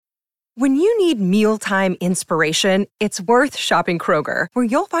When you need mealtime inspiration, it's worth shopping Kroger, where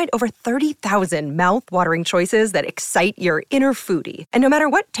you'll find over 30,000 mouth-watering choices that excite your inner foodie. And no matter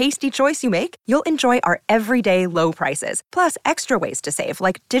what tasty choice you make, you'll enjoy our everyday low prices, plus extra ways to save,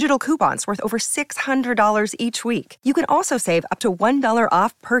 like digital coupons worth over $600 each week. You can also save up to $1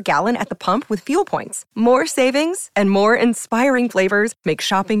 off per gallon at the pump with fuel points. More savings and more inspiring flavors make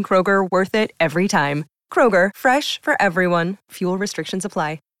shopping Kroger worth it every time. Kroger, fresh for everyone. Fuel restrictions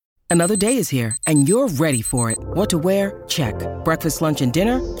apply. Another day is here, and you're ready for it. What to wear? Check. Breakfast, lunch, and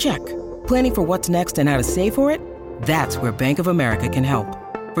dinner? Check. Planning for what's next and how to save for it? That's where Bank of America can help.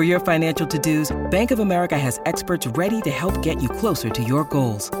 For your financial to-dos, Bank of America has experts ready to help get you closer to your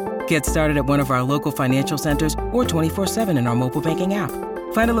goals. Get started at one of our local financial centers or 24/7 in our mobile banking app.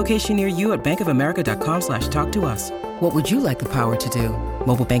 Find a location near you at bankofamerica.com/talktous. What would you like the power to do?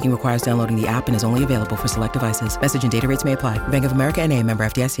 Mobile banking requires downloading the app and is only available for select devices. Message and data rates may apply. Bank of America N.A., member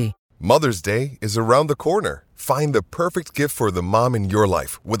FDIC. Mother's Day is around the corner. Find the perfect gift for the mom in your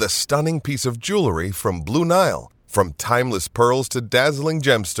life with a stunning piece of jewelry from Blue Nile. From timeless pearls to dazzling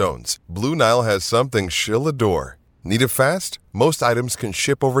gemstones, Blue Nile has something she'll adore. Need it fast? Most items can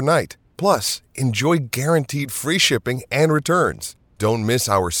ship overnight. Plus, enjoy guaranteed free shipping and returns. Don't miss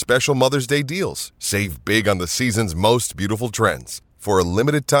our special Mother's Day deals. Save big on the season's most beautiful trends. For a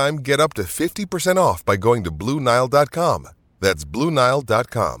limited time, get up to 50% off by going to BlueNile.com. That's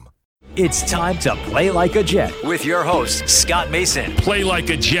BlueNile.com. It's time to play like a Jet with your host, Scott Mason. Play like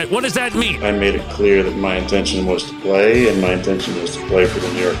a Jet. What does that mean? I made it clear that my intention was to play, and my intention was to play for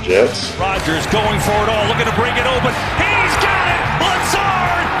the New York Jets. Rodgers going for it all, looking to bring it open. He's got it!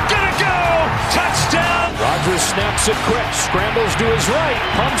 Lazard, gonna go! Touchdown! Rodgers snaps it quick, scrambles to his right,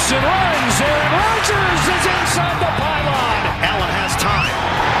 pumps and runs. Aaron Rodgers is inside the pylon. Allen has time.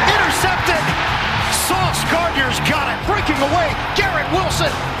 Intercepted! Sauce Gardner's got it. Breaking away. Garrett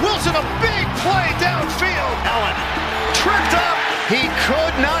Wilson. Wilson, a big play downfield. Allen tripped up. He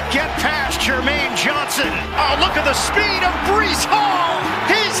could not get past Jermaine Johnson. Oh, look at the speed of Breece Hall.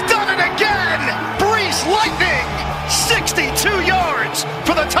 He's done it again. Breece Lightning. 62 yards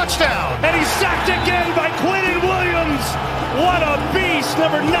for the touchdown. And he's sacked again by Quinnen Williams. What a beast,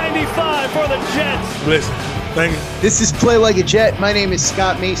 number 95 for the Jets. Listen. Thank you. This is Play Like a Jet. My name is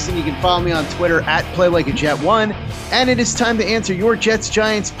Scott Mason. You can follow me on Twitter at PlayLikeAJet1. And it is time to answer your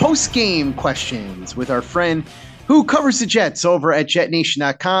Jets-Giants post-game questions with our friend who covers the Jets over at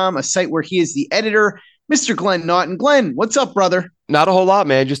JetNation.com, a site where he is the editor, Mr. Glenn Naughton. Glenn, what's up, brother? Not a whole lot,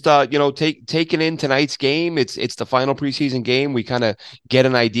 man. Just taking in tonight's game. It's the final preseason game. We kind of get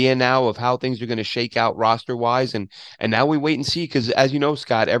an idea now of how things are going to shake out roster wise, and now we wait and see. Because as you know,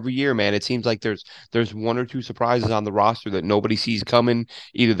 Scott, every year, man, it seems like there's one or two surprises on the roster that nobody sees coming.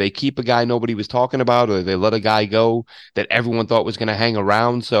 Either they keep a guy nobody was talking about, or they let a guy go that everyone thought was going to hang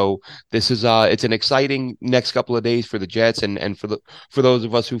around. So this is it's an exciting next couple of days for the Jets and for those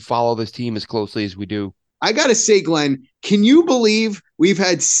of us who follow this team as closely as we do. I got to say, Glenn, can you believe we've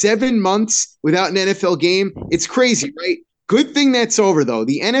had 7 months without an NFL game? It's crazy, right? Good thing that's over, though.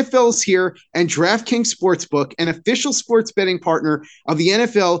 The NFL's here, and DraftKings Sportsbook, an official sports betting partner of the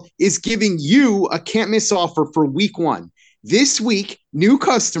NFL, is giving you a can't-miss offer for Week 1. This week, new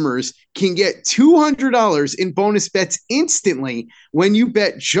customers can get $200 in bonus bets instantly when you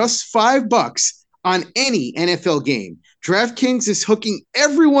bet just $5 on any NFL game. DraftKings is hooking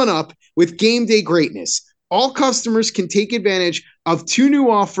everyone up with game day greatness. All customers can take advantage of 2 new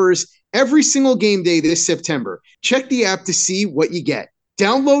offers every single game day this September. Check the app to see what you get.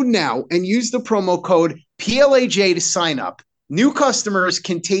 Download now and use the promo code PLAJ to sign up. New customers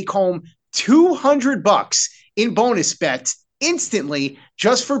can take home $200 in bonus bets instantly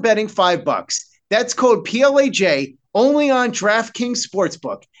just for betting $5. That's code PLAJ only on DraftKings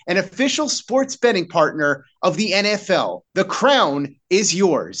Sportsbook, an official sports betting partner of the NFL. The crown is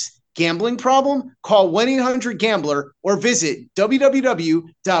yours. Gambling problem? Call 1-800-GAMBLER or visit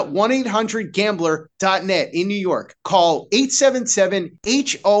www.1800gambler.net in New York. Call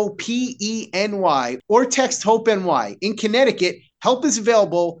 877-HOPENY or text HOPE-NY. In Connecticut, help is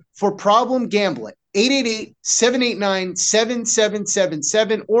available for problem gambling.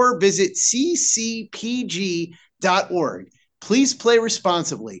 888-789-7777 or visit ccpg.org. Please play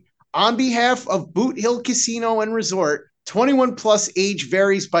responsibly. On behalf of Boot Hill Casino and Resort, 21 plus age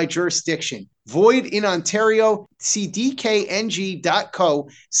varies by jurisdiction. Void in Ontario. See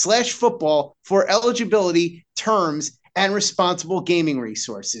dkng.co/football for eligibility, terms, and responsible gaming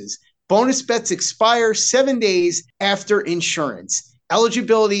resources. Bonus bets expire 7 days after insurance.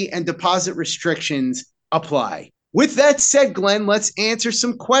 Eligibility and deposit restrictions apply. With that said, Glenn, let's answer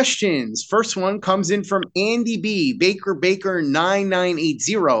some questions. First one comes in from Andy B. Baker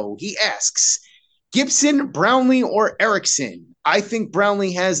 9980. He asks, Gibson, Brownlee, or Erickson? I think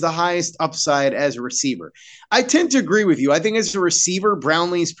Brownlee has the highest upside as a receiver. I tend to agree with you. I think as a receiver,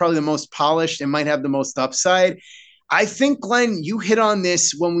 Brownlee is probably the most polished and might have the most upside. I think, Glenn, you hit on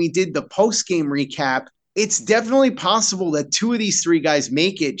this when we did the post-game recap. It's definitely possible that two of these three guys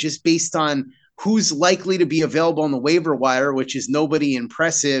make it just based on who's likely to be available on the waiver wire, which is nobody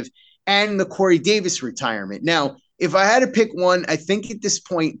impressive, and the Corey Davis retirement. Now, if I had to pick one, I think at this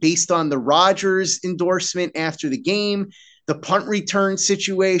point, based on the Rodgers endorsement after the game, the punt return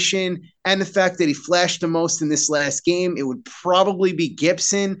situation, and the fact that he flashed the most in this last game, it would probably be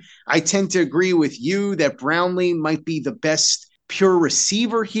Gibson. I tend to agree with you that Brownlee might be the best pure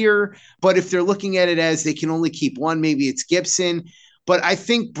receiver here, but if they're looking at it as they can only keep one, maybe it's Gibson. But I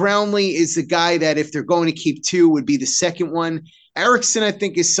think Brownlee is the guy that if they're going to keep two would be the second one. Erickson, I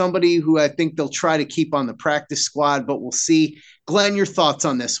think, is somebody who I think they'll try to keep on the practice squad, but we'll see. Glenn, your thoughts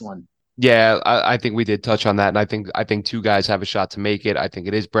on this one? Yeah, I think we did touch on that, and I think two guys have a shot to make it. I think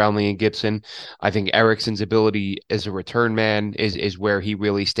it is Brownlee and Gibson. I think Erickson's ability as a return man is where he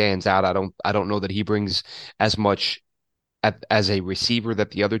really stands out. I don't know that he brings as much as a receiver that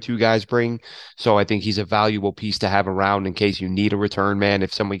the other two guys bring. So I think he's a valuable piece to have around in case you need a return man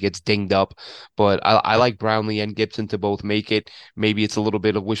if somebody gets dinged up. But I like Brownlee and Gibson to both make it. Maybe it's a little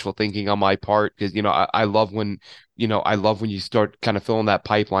bit of wishful thinking on my part because, I love when you start kind of filling that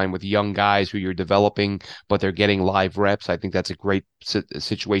pipeline with young guys who you're developing, but they're getting live reps. I think that's a great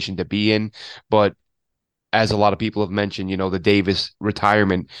situation to be in. But as a lot of people have mentioned, the Davis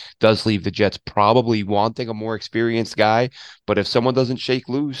retirement does leave the Jets probably wanting a more experienced guy. But if someone doesn't shake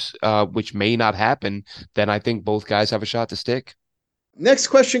loose, which may not happen, then I think both guys have a shot to stick. Next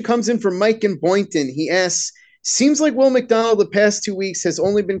question comes in from Mike in Boynton. He asks, seems like Will McDonald the past 2 weeks has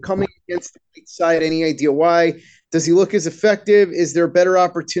only been coming against the right side. Any idea why? Does he look as effective? Is there a better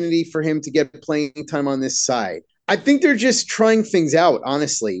opportunity for him to get playing time on this side? I think they're just trying things out,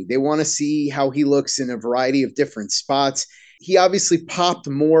 honestly. They want to see how he looks in a variety of different spots. He obviously popped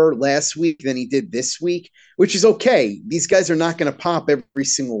more last week than he did this week, which is okay. These guys are not going to pop every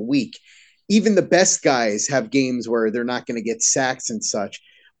single week. Even the best guys have games where they're not going to get sacks and such.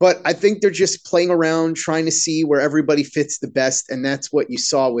 But I think they're just playing around, trying to see where everybody fits the best, and that's what you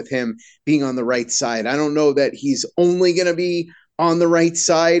saw with him being on the right side. I don't know that he's only going to be on the right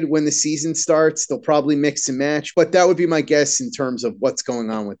side when the season starts. They'll probably mix and match, but that would be my guess in terms of what's going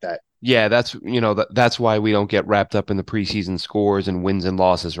on with that. Yeah, that's why we don't get wrapped up in the preseason scores and wins and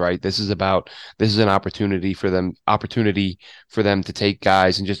losses, right? This is an opportunity for them to take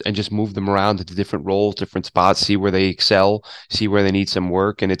guys and just move them around to different roles, different spots, see where they excel, see where they need some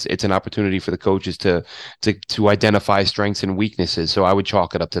work, and it's an opportunity for the coaches to identify strengths and weaknesses. So I would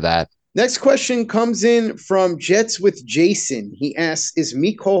chalk it up to that. Next question comes in from Jets with Jason. He asks, is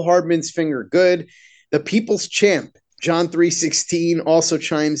Mecole Hardman's finger good? The people's champ, John 316, also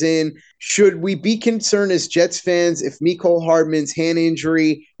chimes in. Should we be concerned as Jets fans if Mecole Hardman's hand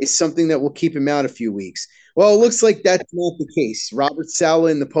injury is something that will keep him out a few weeks? Well, it looks like that's not the case. Robert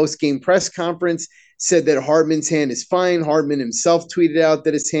Saleh in the post-game press conference said that Hardman's hand is fine. Hardman himself tweeted out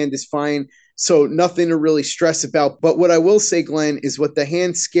that his hand is fine. So nothing to really stress about. But what I will say, Glenn, is what the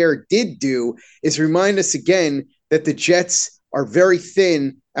hand scare did do is remind us again that the Jets are very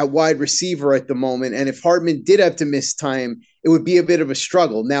thin at wide receiver at the moment. And if Hardman did have to miss time, it would be a bit of a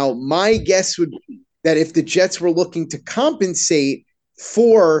struggle. Now, my guess would be that if the Jets were looking to compensate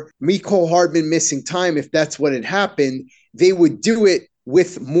for Mecole Hardman missing time, if that's what had happened, they would do it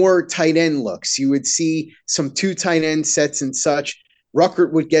with more tight end looks. You would see some 2 tight end sets and such.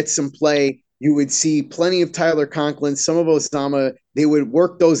 Ruckert would get some play. You would see plenty of Tyler Conklin, some of Osama. They would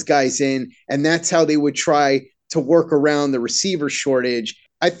work those guys in, and that's how they would try to work around the receiver shortage.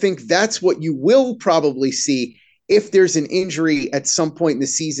 I think that's what you will probably see if there's an injury at some point in the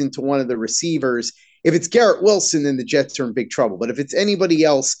season to one of the receivers. If it's Garrett Wilson, then the Jets are in big trouble. But if it's anybody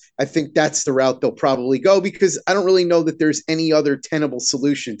else, I think that's the route they'll probably go because I don't really know that there's any other tenable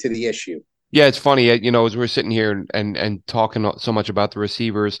solution to the issue. Yeah, it's funny, as we're sitting here and talking so much about the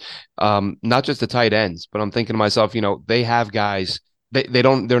receivers, not just the tight ends, but I'm thinking to myself, they have guys,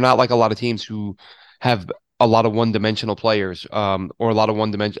 they're not like a lot of teams who have a lot of one-dimensional players, or a lot of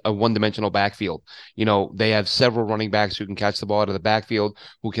one-dimensional backfield. They have several running backs who can catch the ball out of the backfield,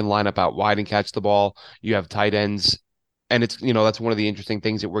 who can line up out wide and catch the ball. You have tight ends And it's, that's one of the interesting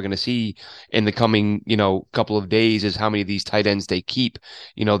things that we're going to see in the coming, couple of days is how many of these tight ends they keep.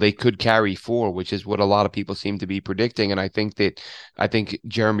 They could carry 4, which is what a lot of people seem to be predicting. And I think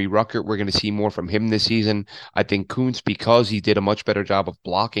Jeremy Ruckert, we're going to see more from him this season. I think Kuntz, because he did a much better job of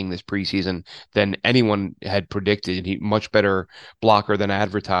blocking this preseason than anyone had predicted. He much better blocker than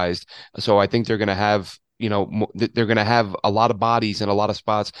advertised. So I think they're going to have they're going to have a lot of bodies in a lot of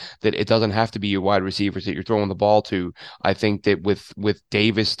spots that it doesn't have to be your wide receivers that you're throwing the ball to. I think that with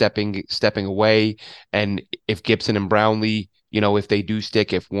Davis stepping away, and if Gibson and Brownlee, if they do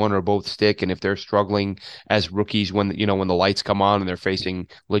stick, if one or both stick, and if they're struggling as rookies when the lights come on and they're facing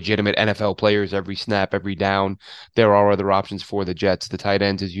legitimate NFL players every snap, every down, there are other options for the Jets. The tight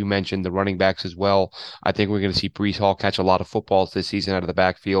ends, as you mentioned, the running backs as well. I think we're going to see Breece Hall catch a lot of footballs this season out of the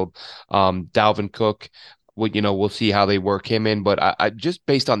backfield. Dalvin Cook, we'll see how they work him in, but I just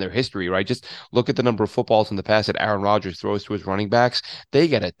based on their history, right? Just look at the number of footballs in the past that Aaron Rodgers throws to his running backs. They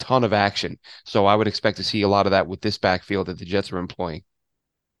get a ton of action. So I would expect to see a lot of that with this backfield that the Jets are employing.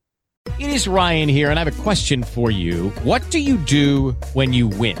 It is Ryan here, and I have a question for you. What do you do when you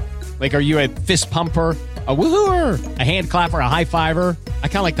win? Like, are you a fist pumper, a woohooer, a hand clapper, a high fiver? I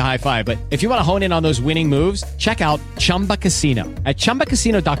kind of like the high five, but if you want to hone in on those winning moves, check out Chumba Casino. At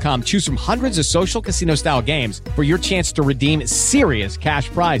ChumbaCasino.com, choose from hundreds of social casino style games for your chance to redeem serious cash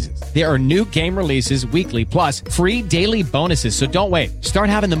prizes. There are new game releases weekly, plus free daily bonuses. So don't wait. Start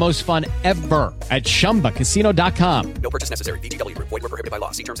having the most fun ever at ChumbaCasino.com. No purchase necessary. VGW. Void where prohibited by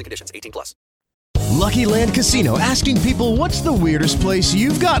law. See terms and conditions. 18+. Lucky Land Casino, asking people, what's the weirdest place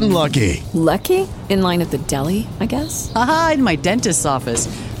you've gotten lucky? Lucky? In line at the deli, I guess? Aha, in my dentist's office.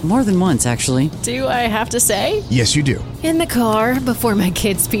 More than once, actually. Do I have to say? Yes, you do. In the car before my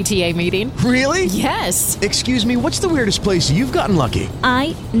kids' PTA meeting. Really? Yes. Excuse me, what's the weirdest place you've gotten lucky?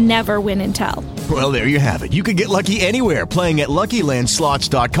 I never win and tell. Well, there you have it. You can get lucky anywhere, playing at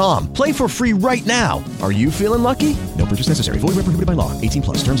LuckyLandSlots.com. Play for free right now. Are you feeling lucky? No purchase necessary. Void where prohibited by law.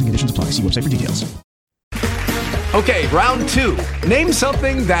 18+. Terms and conditions apply. See website for details. Okay, round 2. Name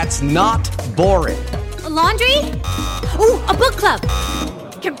something that's not boring. A laundry? Ooh, a book club.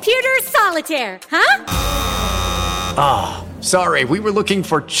 Computer solitaire, huh? Ah, oh, sorry. We were looking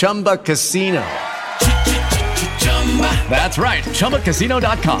for Chumba Casino. That's right.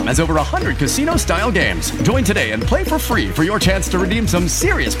 ChumbaCasino.com has over 100 casino-style games. Join today and play for free for your chance to redeem some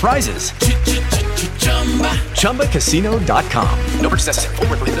serious prizes. ChumbaCasino.com. No purchase necessary. Void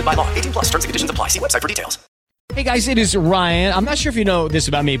where prohibited by law. 18+. Terms and conditions apply. See website for details. Hey guys, it is Ryan. I'm not sure if you know this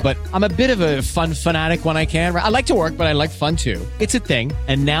about me, but I'm a bit of a fun fanatic when I can. I like to work, but I like fun too. It's a thing.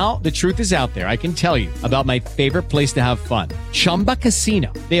 And now the truth is out there. I can tell you about my favorite place to have fun. Chumba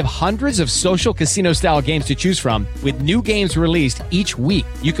Casino. They have hundreds of social casino style games to choose from with new games released each week.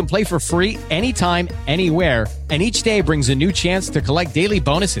 You can play for free anytime, anywhere. And each day brings a new chance to collect daily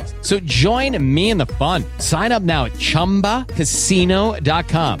bonuses. So join me in the fun. Sign up now at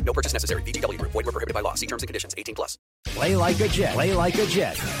ChumbaCasino.com. No purchase necessary. VGW. Void where prohibited by law. See terms and conditions. 18+. Play like a Jet. Play like a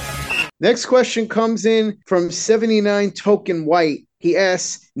Jet. Next question comes in from 79 Token White. He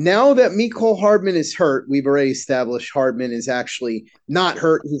asks, now that Mecole Hardman is hurt, we've already established Hardman is actually not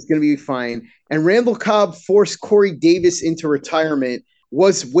hurt. He's going to be fine. And Randall Cobb forced Corey Davis into retirement.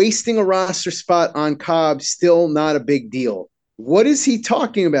 Was wasting a roster spot on Cobb still not a big deal? What is he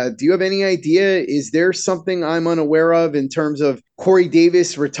talking about? Do you have any idea? Is there something I'm unaware of in terms of Corey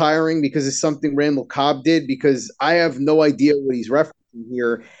Davis retiring because of something Randall Cobb did? Because I have no idea what he's referencing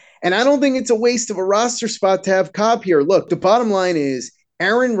here. And I don't think it's a waste of a roster spot to have Cobb here. Look, the bottom line is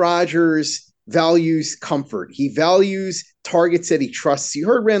Aaron Rodgers values comfort. He values targets that he trusts. You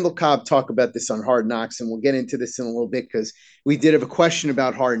heard Randall Cobb talk about this on Hard Knocks, and we'll get into this in a little bit because we did have a question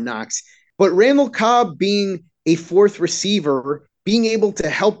about Hard Knocks. But Randall Cobb being a fourth receiver, being able to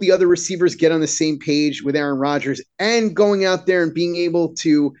help the other receivers get on the same page with Aaron Rodgers, and going out there and being able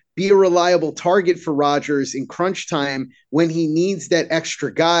to be a reliable target for Rodgers in crunch time when he needs that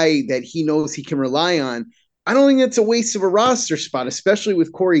extra guy that he knows he can rely on. I don't think that's a waste of a roster spot, especially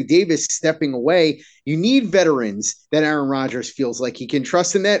with Corey Davis stepping away. You need veterans that Aaron Rodgers feels like he can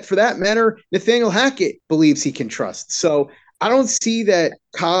trust, and that, for that matter, Nathaniel Hackett believes he can trust. So I don't see that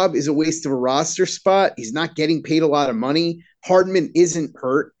Cobb is a waste of a roster spot. He's not getting paid a lot of money. Hardman isn't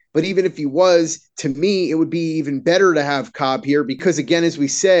hurt. But even if he was, to me, it would be even better to have Cobb here because, again, as we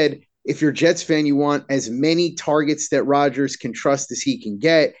said, if you're a Jets fan, you want as many targets that Rodgers can trust as he can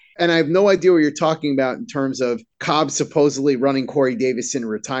get. And I have no idea what you're talking about in terms of Cobb supposedly running Corey Davis in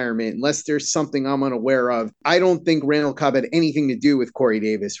retirement. Unless there's something I'm unaware of, I don't think Randall Cobb had anything to do with Corey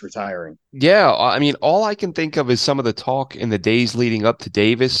Davis retiring. Yeah, I mean, all I can think of is some of the talk in the days leading up to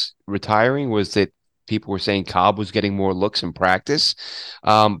Davis retiring was that people were saying Cobb was getting more looks in practice.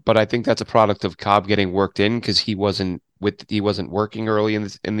 But I think that's a product of Cobb getting worked in because he wasn't working early in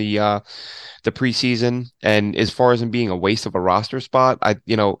the preseason. And as far as him being a waste of a roster spot,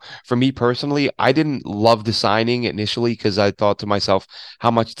 for me personally, I didn't love the signing initially because I thought to myself,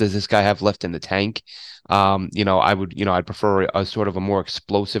 how much does this guy have left in the tank? I'd prefer a sort of a more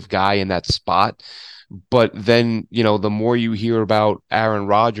explosive guy in that spot. But then, the more you hear about Aaron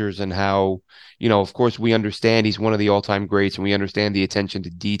Rodgers and how, of course, we understand he's one of the all-time greats and we understand the attention to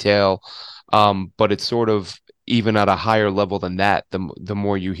detail. But it's sort of even at a higher level than that, the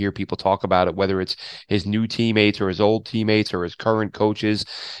more you hear people talk about it, whether it's his new teammates or his old teammates or his current coaches,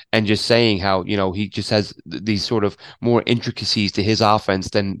 and just saying how, he just has these sort of more intricacies to his offense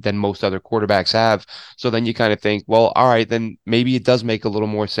than most other quarterbacks have. So then you kind of think, well, all right, then maybe it does make a little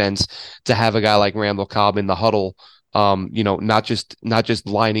more sense to have a guy like Randall Cobb in the huddle, not just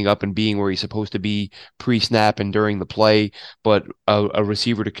lining up and being where he's supposed to be pre-snap and during the play, but a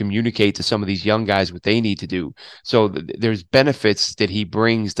receiver to communicate to some of these young guys what they need to do. So there's benefits that he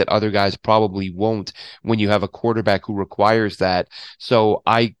brings that other guys probably won't when you have a quarterback who requires that. So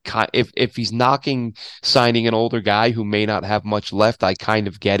if he's knocking signing an older guy who may not have much left, I kind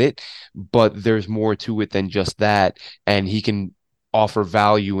of get it, but there's more to it than just that, and he can offer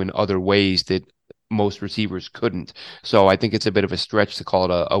value in other ways that most receivers couldn't. So I think it's a bit of a stretch to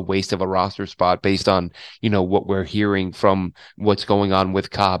call it a waste of a roster spot based on, what we're hearing from what's going on with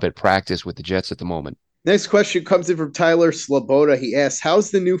Cobb at practice with the Jets at the moment. Next question comes in from Tyler Sloboda. He asks,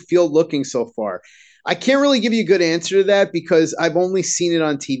 how's the new field looking so far? I can't really give you a good answer to that because I've only seen it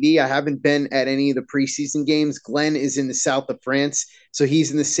on TV. I haven't been at any of the preseason games. Glenn is in the south of France, so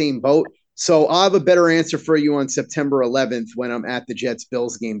he's in the same boat. So I'll have a better answer for you on September 11th when I'm at the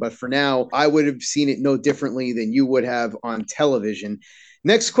Jets-Bills game. But for now, I would have seen it no differently than you would have on television.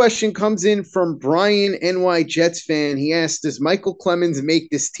 Next question comes in from Brian, NY Jets fan. He asks, does Michael Clemens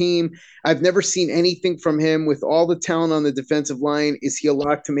make this team? I've never seen anything from him. With all the talent on the defensive line, is he a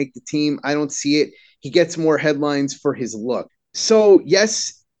lock to make the team? I don't see it. He gets more headlines for his look. So,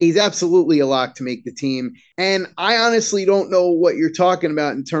 yes, he's absolutely a lock to make the team. And I honestly don't know what you're talking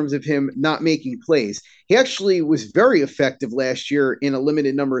about in terms of him not making plays. He actually was very effective last year in a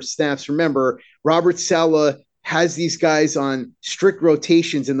limited number of snaps. Remember, Robert Saleh has these guys on strict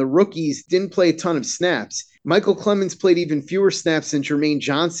rotations, and the rookies didn't play a ton of snaps. Michael Clemens played even fewer snaps than Jermaine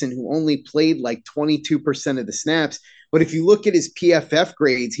Johnson, who only played like 22% of the snaps. But if you look at his PFF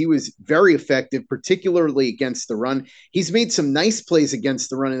grades, he was very effective, particularly against the run. He's made some nice plays against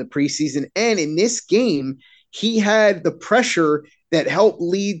the run in the preseason. And in this game, he had the pressure that helped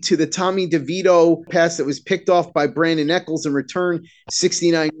lead to the Tommy DeVito pass that was picked off by Brandon Eccles and returned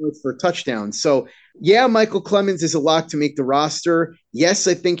 69 yards for a touchdown. So, yeah, Michael Clemens is a lock to make the roster. Yes,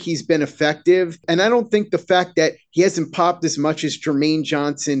 I think he's been effective. And I don't think the fact that he hasn't popped as much as Jermaine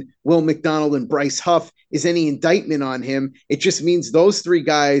Johnson, Will McDonald, and Bryce Huff is any indictment on him. It just means those three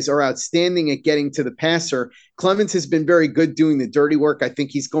guys are outstanding at getting to the passer. Clemens has been very good doing the dirty work. I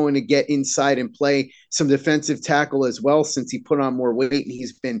think he's going to get inside and play some defensive tackle as well since he put on more weight, and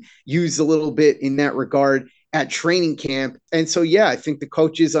he's been used a little bit in that regard at training camp. And so, yeah, I think the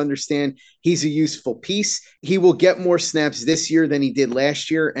coaches understand he's a useful piece. He will get more snaps this year than he did last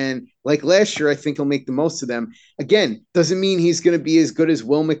year. And like last year, I think he'll make the most of them. Again, doesn't mean he's going to be as good as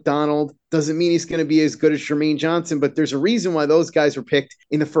Will McDonald. Doesn't mean he's going to be as good as Jermaine Johnson, but there's a reason why those guys were picked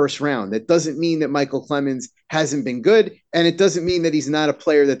in the first round. That doesn't mean that Michael Clemens hasn't been good. And it doesn't mean that he's not a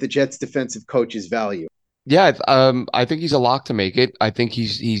player that the Jets defensive coaches value. Yeah, I think he's a lock to make it. I think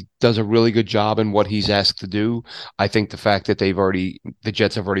he does a really good job in what he's asked to do. I think the fact that the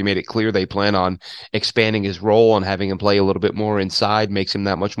Jets have already made it clear they plan on expanding his role and having him play a little bit more inside makes him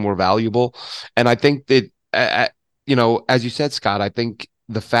that much more valuable. And I think that, as you said, Scott, I think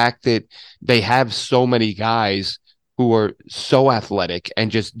the fact that they have so many guys who are so athletic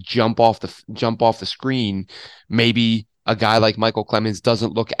and just jump off the screen, maybe a guy like Michael Clemens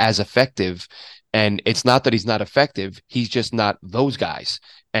doesn't look as effective. And it's not that he's not effective. He's just not those guys.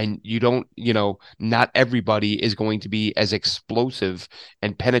 And not everybody is going to be as explosive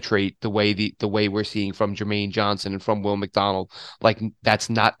and penetrate the way we're seeing from Jermaine Johnson and from Will McDonald. Like, that's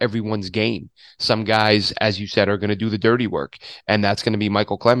not everyone's game. Some guys, as you said, are going to do the dirty work, and that's going to be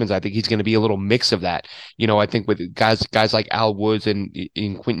Michael Clemens. I think he's going to be a little mix of that. I think with guys like Al Woods and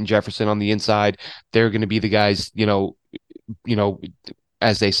Quentin Jefferson on the inside, they're going to be the guys,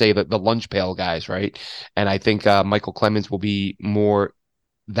 as they say, the lunch pail guys, right? And I think Michael Clemens will be more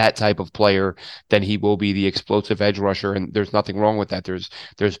that type of player than he will be the explosive edge rusher, and there's nothing wrong with that.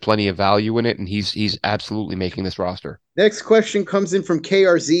 There's plenty of value in it, and he's absolutely making this roster. Next question comes in from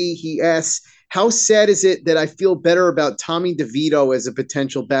KRZ. He asks, how sad is it that I feel better about Tommy DeVito as a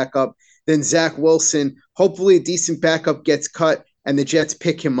potential backup than Zach Wilson? Hopefully a decent backup gets cut and the Jets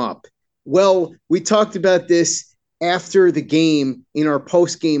pick him up. Well, we talked about this after the game in our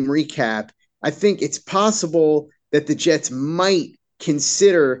post-game recap. I think it's possible that the Jets might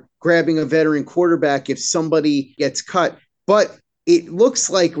consider grabbing a veteran quarterback if somebody gets cut. But it looks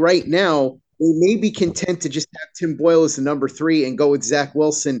like right now they may be content to just have Tim Boyle as the number 3 and go with Zach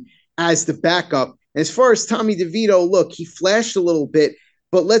Wilson as the backup. As far as Tommy DeVito, look, he flashed a little bit,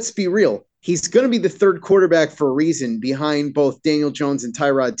 but let's be real. He's going to be the third quarterback for a reason behind both Daniel Jones and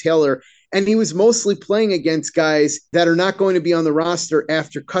Tyrod Taylor. And he was mostly playing against guys that are not going to be on the roster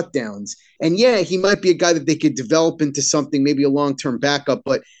after cutdowns. And yeah, he might be a guy that they could develop into something, maybe a long-term backup.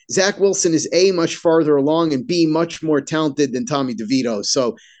 But Zach Wilson is A, much farther along, and B, much more talented than Tommy DeVito.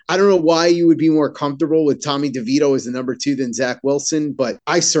 So I don't know why you would be more comfortable with Tommy DeVito as the number 2 than Zach Wilson, but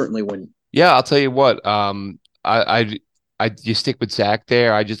I certainly wouldn't. Yeah, I'll tell you what. You stick with Zach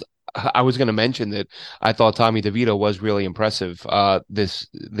there. I was going to mention that I thought Tommy DeVito was really impressive this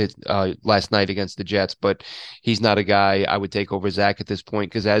last night against the Jets, but he's not a guy I would take over Zach at this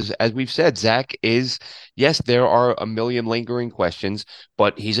point because as we've said, Zach is, yes, there are a million lingering questions,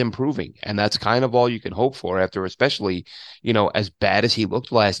 but he's improving, and that's kind of all you can hope for after, especially, as bad as he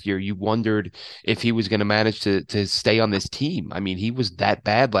looked last year. You wondered if he was going to manage to stay on this team. I mean, he was that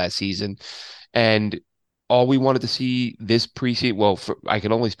bad last season, and all we wanted to see this preseason, I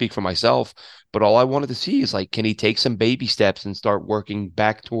can only speak for myself, but all I wanted to see is can he take some baby steps and start working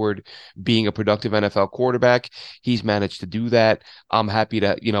back toward being a productive NFL quarterback? He's managed to do that. I'm happy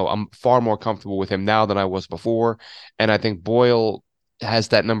to, I'm far more comfortable with him now than I was before. And I think Boyle has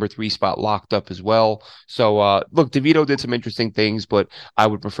that number 3 spot locked up as well. So look, DeVito did some interesting things, but I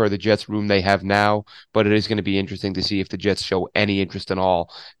would prefer the Jets room they have now. But it is going to be interesting to see if the Jets show any interest at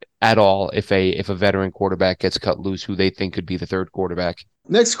all if a veteran quarterback gets cut loose, who they think could be the third quarterback.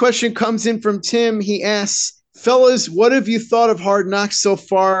 Next question comes in from Tim. He asks, fellas, what have you thought of Hard Knocks so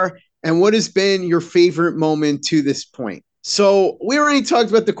far, and what has been your favorite moment to this point? So we already talked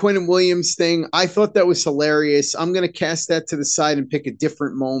about the Quinnen Williams thing. I thought that was hilarious. I'm going to cast that to the side and pick a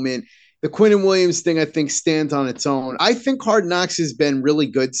different moment. The Quinnen Williams thing, I think, stands on its own. I think Hard Knocks has been really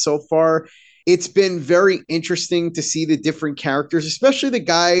good so far. It's been very interesting to see the different characters, especially the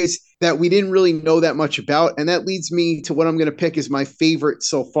guys that we didn't really know that much about. And that leads me to what I'm going to pick as my favorite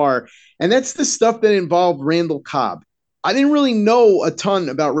so far. And that's the stuff that involved Randall Cobb. I didn't really know a ton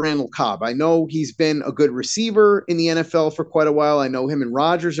about Randall Cobb. I know he's been a good receiver in the NFL for quite a while. I know him and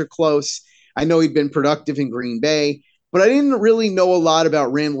Rodgers are close. I know he'd been productive in Green Bay. But I didn't really know a lot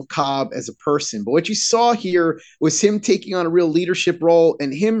about Randall Cobb as a person. But what you saw here was him taking on a real leadership role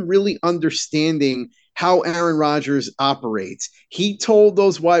and him really understanding how Aaron Rodgers operates. He told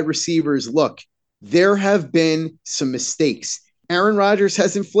those wide receivers, look, there have been some mistakes. Aaron Rodgers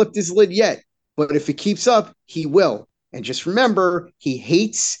hasn't flipped his lid yet, but if it keeps up, he will. And just remember, he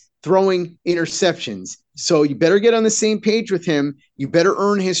hates throwing interceptions. So you better get on the same page with him. You better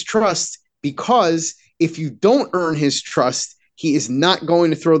earn his trust, because if you don't earn his trust, he is not going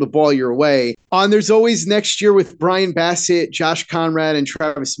to throw the ball your way. There's always next year with Brian Bassett, Josh Conrad, and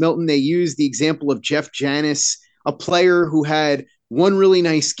Travis Milton. They used the example of Jeff Janis, a player who had one really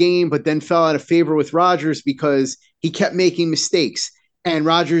nice game, but then fell out of favor with Rodgers because he kept making mistakes. And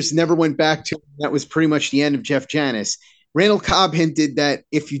Rodgers never went back to him. That was pretty much the end of Jeff Janis. Randall Cobb hinted that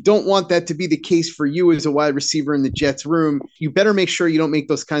if you don't want that to be the case for you as a wide receiver in the Jets room, you better make sure you don't make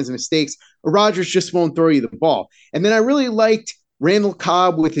those kinds of mistakes, or Rodgers just won't throw you the ball. And then I really liked Randall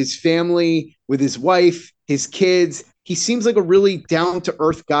Cobb with his family, with his wife, his kids. He seems like a really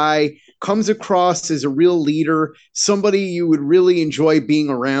down-to-earth guy, comes across as a real leader, somebody you would really enjoy being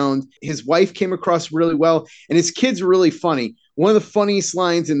around. His wife came across really well, and his kids were really funny. One of the funniest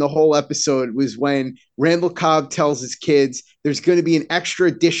lines in the whole episode was when Randall Cobb tells his kids there's going to be an extra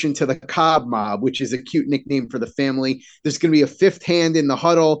addition to the Cobb mob, which is a cute nickname for the family. There's going to be a fifth hand in the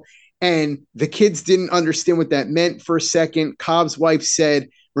huddle. And the kids didn't understand what that meant for a second. Cobb's wife said,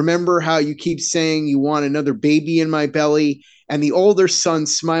 remember how you keep saying you want another baby in my belly? And the older son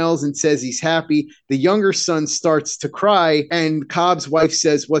smiles and says he's happy. The younger son starts to cry. And Cobb's wife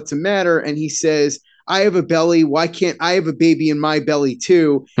says, what's the matter? And he says, I have a belly. Why can't I have a baby in my belly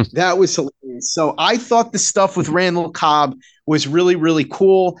too? That was hilarious. So I thought the stuff with Randall Cobb was really, really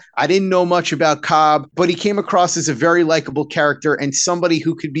cool. I didn't know much about Cobb, but he came across as a very likable character and somebody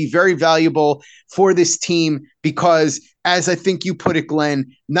who could be very valuable for this team because, as I think you put it,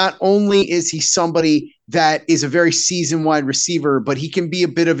 Glenn, not only is he somebody that is a very seasoned wide receiver, but he can be a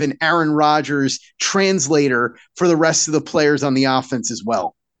bit of an Aaron Rodgers translator for the rest of the players on the offense as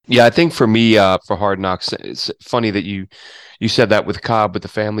well. Yeah, I think for me, for Hard Knocks, it's funny that you said that with Cobb with the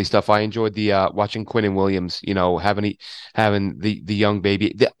family stuff. I enjoyed the watching Quinnen Williams, having the young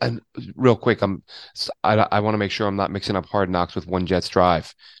baby. And real quick, I want to make sure I'm not mixing up Hard Knocks with One Jets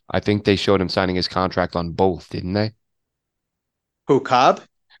Drive. I think they showed him signing his contract on both, didn't they? Who, Cobb?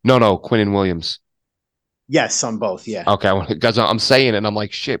 No, Quinnen Williams. Yes, on both. Yeah. Okay, because I'm saying it, and I'm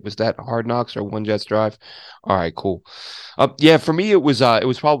like, shit, was that Hard Knocks or One Jets Drive? All right, cool. Yeah, for me, it was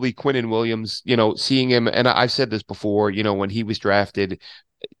probably Quinnen Williams. Seeing him, and I've said this before. When he was drafted,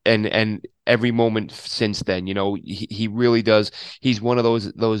 and every moment since then, he really does. He's one of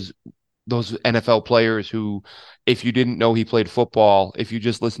those NFL players who, if you didn't know he played football, if you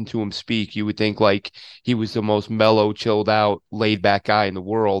just listened to him speak, you would think like he was the most mellow, chilled out, laid back guy in the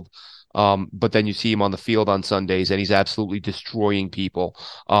world. But then you see him on the field on Sundays and he's absolutely destroying people.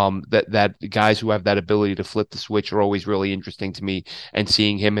 That guys who have that ability to flip the switch are always really interesting to me, and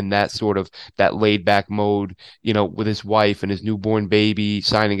seeing him in that sort of that laid back mode, with his wife and his newborn baby,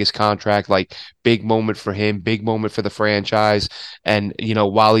 signing his contract, like big moment for him, big moment for the franchise. And,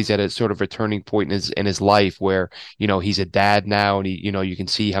 while he's at a sort of a turning point in his life where, he's a dad now and you can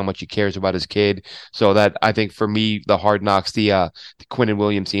see how much he cares about his kid. So that, I think for me, the Hard Knocks, the Quinnen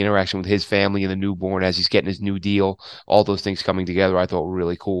Williams, the interaction with his family and the newborn as he's getting his new deal, all those things coming together, I thought were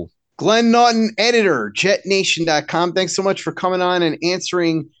really cool. Glenn Naughton, editor, JetNation.com. Thanks so much for coming on and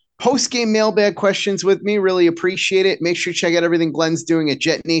answering post-game mailbag questions with me. Really appreciate it. Make sure you check out everything Glenn's doing at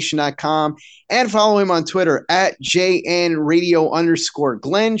JetNation.com and follow him on Twitter at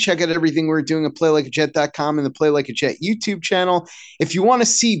JNRadio_Glenn. Check out everything we're doing at PlayLikeAJet.com and the Play Like a Jet YouTube channel. If you want to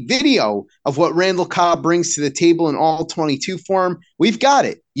see video of what Randall Cobb brings to the table in all 22 form, we've got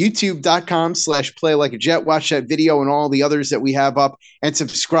it. YouTube.com/PlayLikeAJet. Watch that video and all the others that we have up, and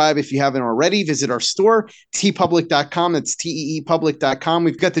subscribe if you haven't already. Visit our store, tpublic.com. That's teepublic.com.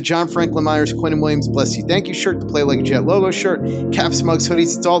 We've got the John Franklin Myers, Quinnen Williams, Bless You, Thank You shirt, the Play Like a Jet logo shirt, caps, mugs,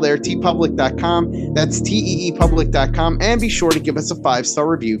 hoodies. It's all there. tpublic.com. That's teepublic.com. And be sure to give us a 5-star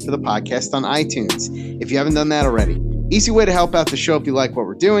review for the podcast on iTunes if you haven't done that already. Easy way to help out the show if you like what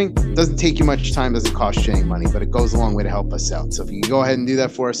we're doing. Doesn't take you much time, doesn't cost you any money, but it goes a long way to help us out. So if you can go ahead and do that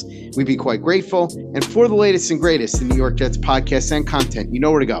for us, we'd be quite grateful. And for the latest and greatest in New York Jets podcasts and content, you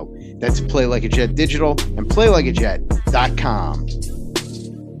know where to go. That's Play Like a Jet Digital and PlayLikeAJet.com.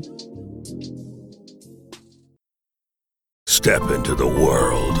 Step into the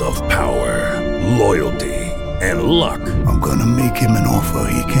world of power, loyalty, and luck. I'm gonna make him an offer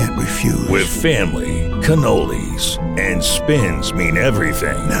he can't refuse. With family, cannolis, and spins mean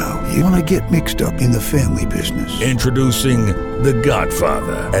everything. Now, you wanna get mixed up in the family business. Introducing The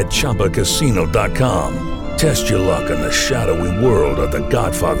Godfather at ChumbaCasino.com. Test your luck in the shadowy world of The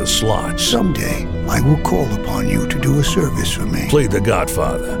Godfather slot. Someday, I will call upon you to do a service for me. Play The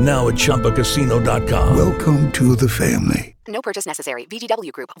Godfather now at ChumbaCasino.com. Welcome to the family. No purchase necessary.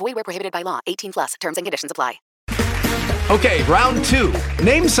 VGW Group. Void where prohibited by law. 18+. Terms and conditions apply. Okay, round two.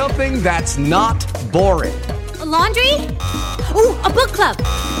 Name something that's not boring. A laundry? Ooh, a book club.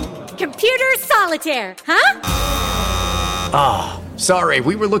 Computer solitaire, huh? Ah, sorry.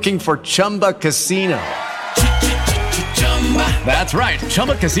 We were looking for Chumba Casino. That's right.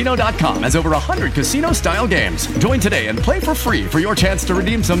 ChumbaCasino.com has over 100 casino-style games. Join today and play for free for your chance to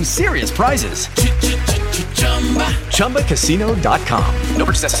redeem some serious prizes. ChumbaCasino.com. No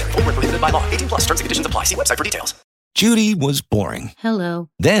purchase necessary. Void where prohibited by law. 18+. Terms and conditions apply. See website for details. Judy was boring. Hello.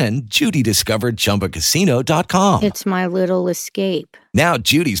 Then Judy discovered ChumbaCasino.com. It's my little escape. Now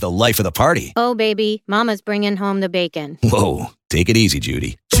Judy's the life of the party. Oh, baby, mama's bringing home the bacon. Whoa, take it easy,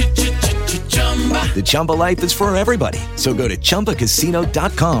 Judy. The Chumba life is for everybody. So go to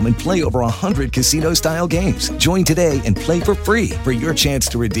ChumbaCasino.com and play over 100 casino-style games. Join today and play for free for your chance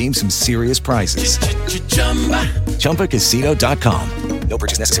to redeem some serious prizes. ChumbaCasino.com. No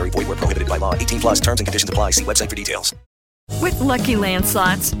purchase necessary. Void where prohibited by law. 18+. Terms and conditions apply. See website for details. With Lucky Land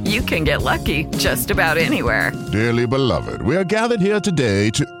Slots, you can get lucky just about anywhere. Dearly beloved, we are gathered here today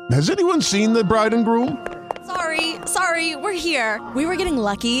to... Has anyone seen the bride and groom? Sorry, we're here. We were getting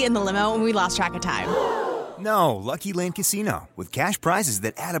lucky in the limo and we lost track of time. No, Lucky Land Casino, with cash prizes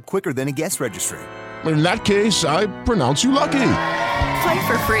that add up quicker than a guest registry. In that case, I pronounce you lucky. Play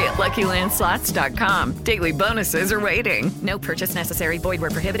for free at LuckyLandSlots.com. Daily bonuses are waiting. No purchase necessary. Void where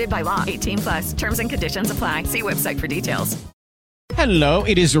prohibited by law. 18+. Terms and conditions apply. See website for details. Hello,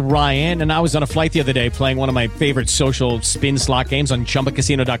 it is Ryan, and I was on a flight the other day playing one of my favorite social spin slot games on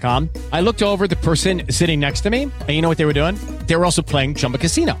ChumbaCasino.com. I looked over at the person sitting next to me, and you know what they were doing? They were also playing Chumba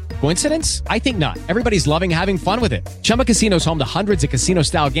Casino. Coincidence? I think not. Everybody's loving having fun with it. Chumba Casino is home to hundreds of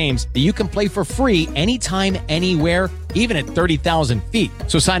casino-style games that you can play for free anytime, anywhere, even at 30,000 feet.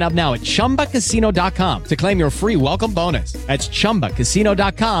 So sign up now at ChumbaCasino.com to claim your free welcome bonus. That's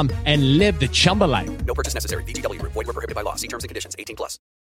ChumbaCasino.com and live the Chumba life. No purchase necessary. VGW. Void where prohibited by law. See terms and conditions. 18+.